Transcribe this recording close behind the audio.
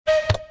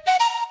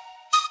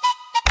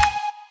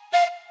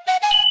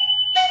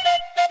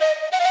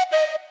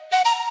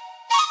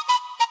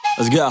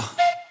Let's go.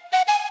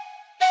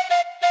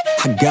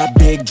 I got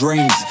big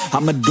dreams,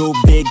 I'ma do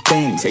big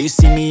things. Yeah, you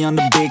see me on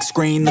the big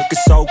screen, looking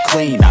so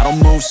clean. I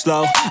don't move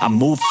slow, I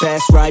move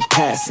fast, right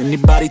past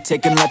anybody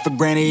taking life for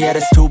granted, yeah,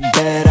 that's too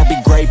bad. I'd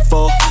be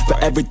grateful for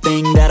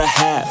everything that I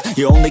have.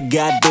 You only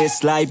got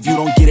this life, you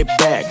don't get it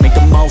back. Make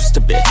the most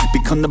of it,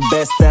 become the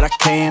best that I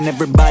can.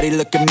 Everybody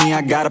look at me,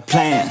 I got a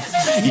plan.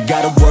 You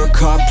gotta work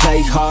hard,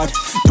 play hard,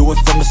 do it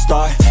from the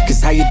start.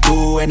 Cause how you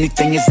do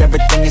anything is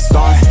everything at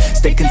start.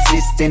 Stay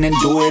consistent and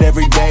do it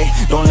every day.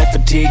 Don't let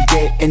fatigue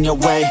get in your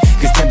way.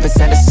 Cause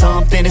 10% of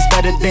something is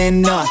better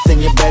than nothing.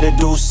 You better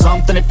do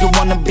something if you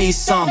wanna be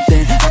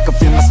something. I can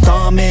feel my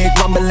stomach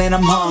rumbling,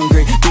 I'm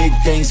hungry. Big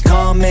things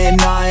coming,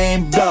 I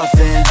ain't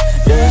bluffing,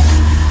 yeah.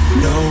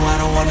 No, I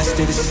don't wanna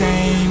stay the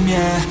same,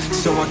 yeah.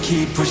 So I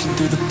keep pushing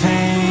through the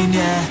pain,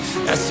 yeah.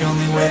 That's the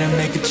only way to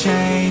make a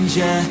change,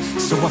 yeah.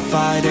 So I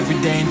fight every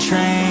day and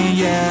train,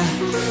 yeah.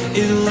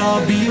 It'll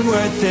all be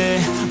worth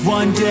it.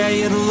 One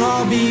day it'll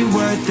all be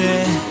worth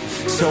it.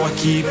 So I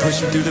keep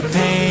pushing through the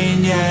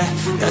pain, yeah.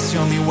 That's the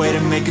only way to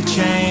make a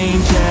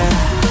change, yeah.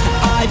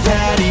 I've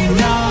had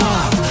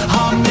enough,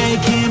 I'm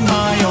making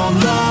my own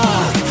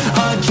luck.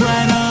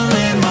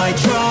 Adrenaline, my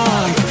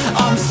drug,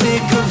 I'm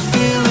sick of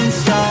feeling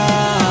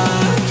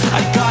stuck.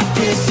 I got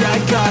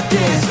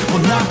this,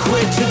 will not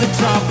quit to the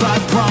top, I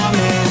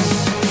promise.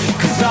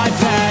 Cause I've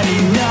had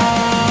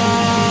enough.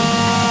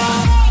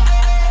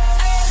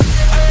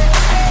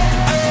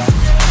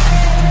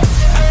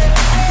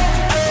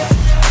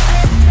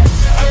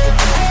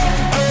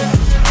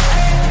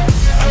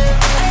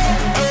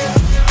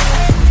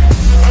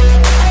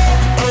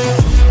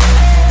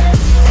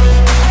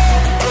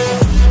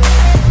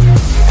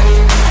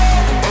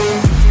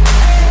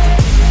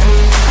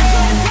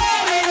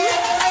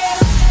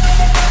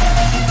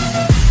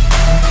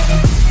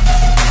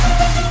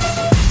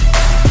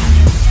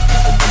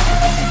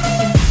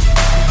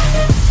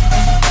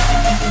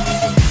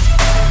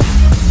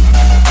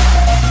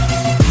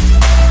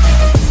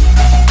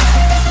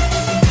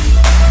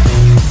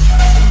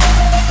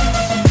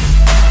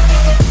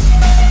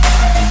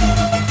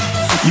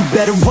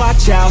 Better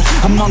watch out,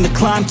 I'm on the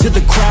climb to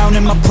the crown.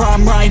 In my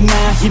prime right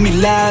now, hear me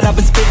loud, I've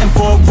been spitting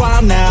for a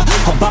while now.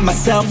 All by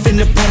myself,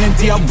 independent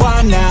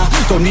DIY now.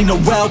 Don't need no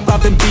help,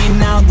 I've been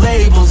beating out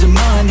labels and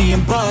money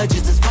and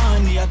budgets. It's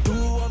funny, I do